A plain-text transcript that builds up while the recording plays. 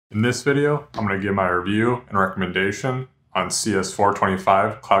In this video, I'm going to give my review and recommendation on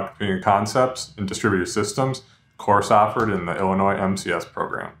CS425 Cloud Computing Concepts and Distributed Systems, course offered in the Illinois MCS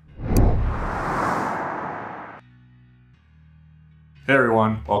program. Hey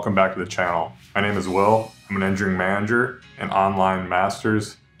everyone, welcome back to the channel. My name is Will. I'm an engineering manager and online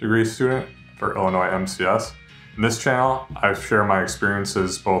master's degree student for Illinois MCS. In this channel, I share my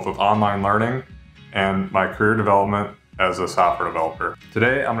experiences both with online learning and my career development as a software developer.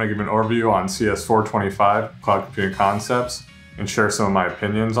 Today, I'm going to give an overview on CS425 Cloud Computing Concepts and share some of my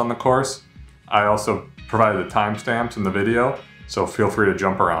opinions on the course. I also provided the timestamps in the video, so feel free to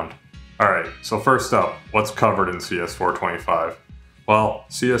jump around. Alright, so first up, what's covered in CS425? Well,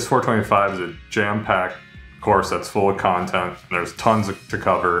 CS425 is a jam-packed course that's full of content, and there's tons to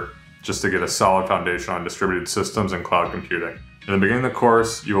cover just to get a solid foundation on distributed systems and cloud computing. In the beginning of the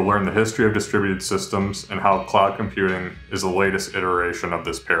course, you will learn the history of distributed systems and how cloud computing is the latest iteration of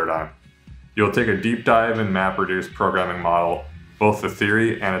this paradigm. You will take a deep dive in MapReduce programming model, both the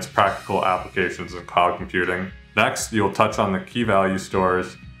theory and its practical applications in cloud computing. Next, you will touch on the key value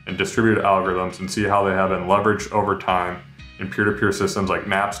stores and distributed algorithms and see how they have been leveraged over time in peer-to-peer systems like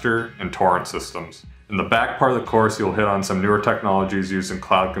Napster and torrent systems. In the back part of the course, you'll hit on some newer technologies used in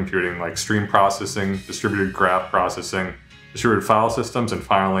cloud computing like stream processing, distributed graph processing, distributed file systems, and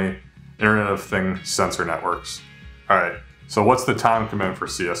finally, Internet of Things sensor networks. Alright, so what's the time commitment for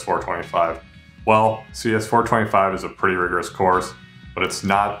CS425? Well, CS425 is a pretty rigorous course, but it's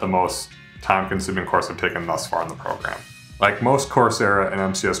not the most time-consuming course I've taken thus far in the program. Like most Coursera and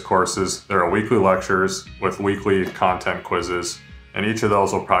MCS courses, there are weekly lectures with weekly content quizzes, and each of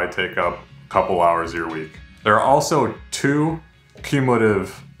those will probably take up a couple hours of your week. There are also 2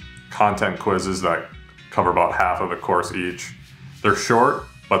 cumulative content quizzes that cover about half of the course each. They're short,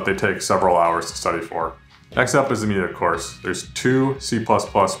 but they take several hours to study for. Next up is the meat of the course. There's 2 C++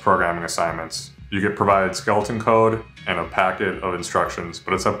 programming assignments. You get provided skeleton code and a packet of instructions,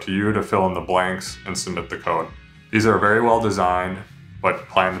 but it's up to you to fill in the blanks and submit the code. These are very well designed, but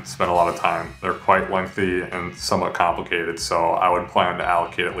plan to spend a lot of time. They're quite lengthy and somewhat complicated, so I would plan to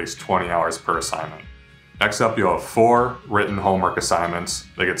allocate at least 20 hours per assignment. Next up, you'll have 4 written homework assignments.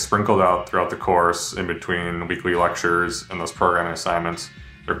 They get sprinkled out throughout the course in between weekly lectures and those programming assignments.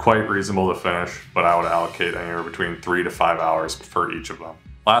 They're quite reasonable to finish, but I would allocate anywhere between 3 to 5 hours for each of them.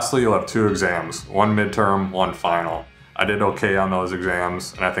 Lastly, you'll have 2 exams, 1 midterm, 1 final. I did okay on those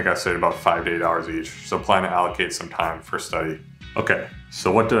exams, and I think I studied about 5 to 8 hours each, so plan to allocate some time for study. Okay,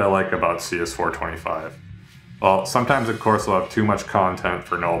 so what did I like about CS425? Well, sometimes a course will have too much content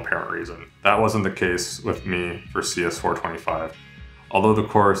for no apparent reason. That wasn't the case with me for CS425. Although the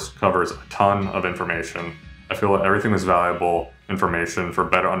course covers a ton of information, I feel that everything was valuable information for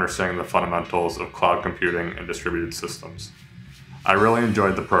better understanding the fundamentals of cloud computing and distributed systems. I really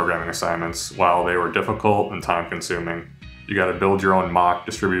enjoyed the programming assignments. While they were difficult and time-consuming, you got to build your own mock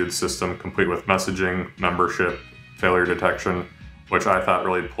distributed system complete with messaging, membership, failure detection, which I thought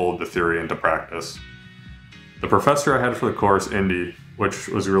really pulled the theory into practice. The professor I had for the course, Indy, which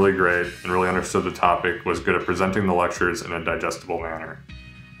was really great and really understood the topic, was good at presenting the lectures in a digestible manner.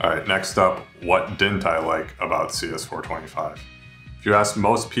 Alright, next up, what didn't I like about CS425? If you ask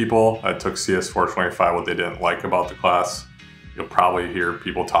most people that took CS425 what they didn't like about the class, you'll probably hear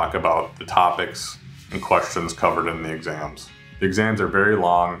people talk about the topics and questions covered in the exams. The exams are very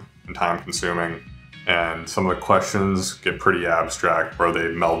long and time-consuming, and some of the questions get pretty abstract where they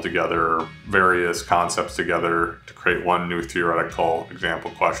meld together various concepts together to create one new theoretical example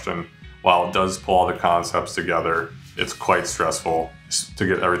question. While it does pull all the concepts together, it's quite stressful to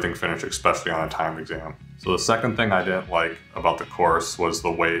get everything finished, especially on a timed exam. So the second thing I didn't like about the course was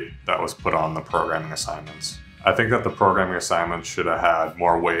the weight that was put on the programming assignments. I think that the programming assignments should have had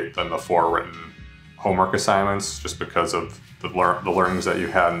more weight than the 4 written homework assignments, just because of the learnings that you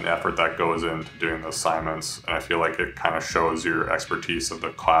had and the effort that goes into doing the assignments. And I feel like it kind of shows your expertise of the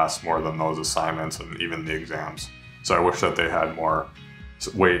class more than those assignments and even the exams. So I wish that they had more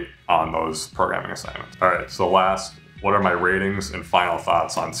weight on those programming assignments. Alright, so last, what are my ratings and final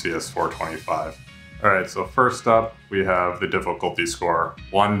thoughts on CS425? Alright, so first up, we have the difficulty score.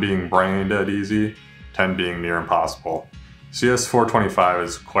 1 being brain dead easy, 10 being near impossible. CS425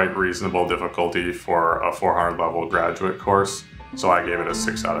 is quite reasonable difficulty for a 400 level graduate course, so I gave it a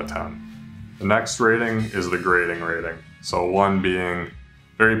 6 out of 10. The next rating is the grading rating. So 1 being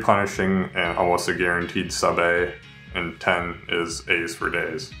very punishing and almost a guaranteed sub A, and 10 is A's for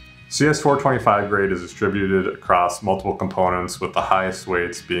days. CS425 grade is distributed across multiple components, with the highest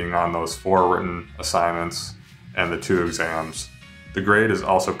weights being on those 4 written assignments and the 2 exams. The grade is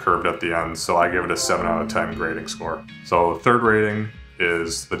also curved at the end, so I give it a 7 out of 10 grading score. So third rating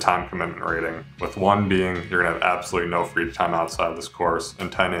is the time commitment rating, with 1 being you're going to have absolutely no free time outside of this course,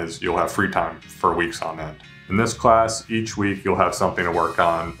 and 10 is you'll have free time for weeks on end. In this class, each week you'll have something to work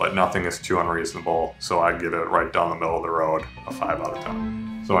on, but nothing is too unreasonable, so I give it right down the middle of the road, a 5 out of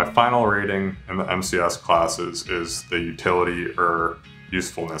 10. So my final rating in the MCS classes is the utility or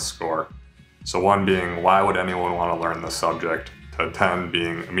usefulness score. So 1 being, why would anyone want to learn this subject? To 10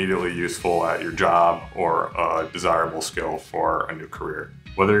 being immediately useful at your job or a desirable skill for a new career.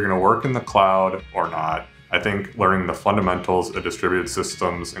 Whether you're going to work in the cloud or not, I think learning the fundamentals of distributed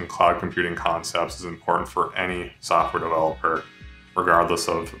systems and cloud computing concepts is important for any software developer, regardless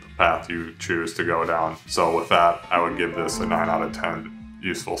of the path you choose to go down. So with that, I would give this a 9 out of 10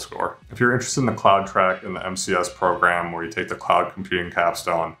 useful score. If you're interested in the cloud track in the MCS program where you take the cloud computing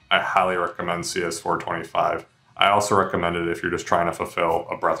capstone, I highly recommend CS425. I also recommend it if you're just trying to fulfill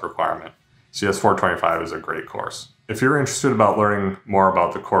a breadth requirement. CS425 is a great course. If you're interested about learning more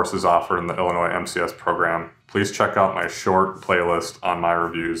about the courses offered in the Illinois MCS program, please check out my short playlist on my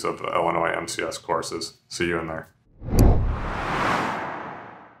reviews of the Illinois MCS courses. See you in there.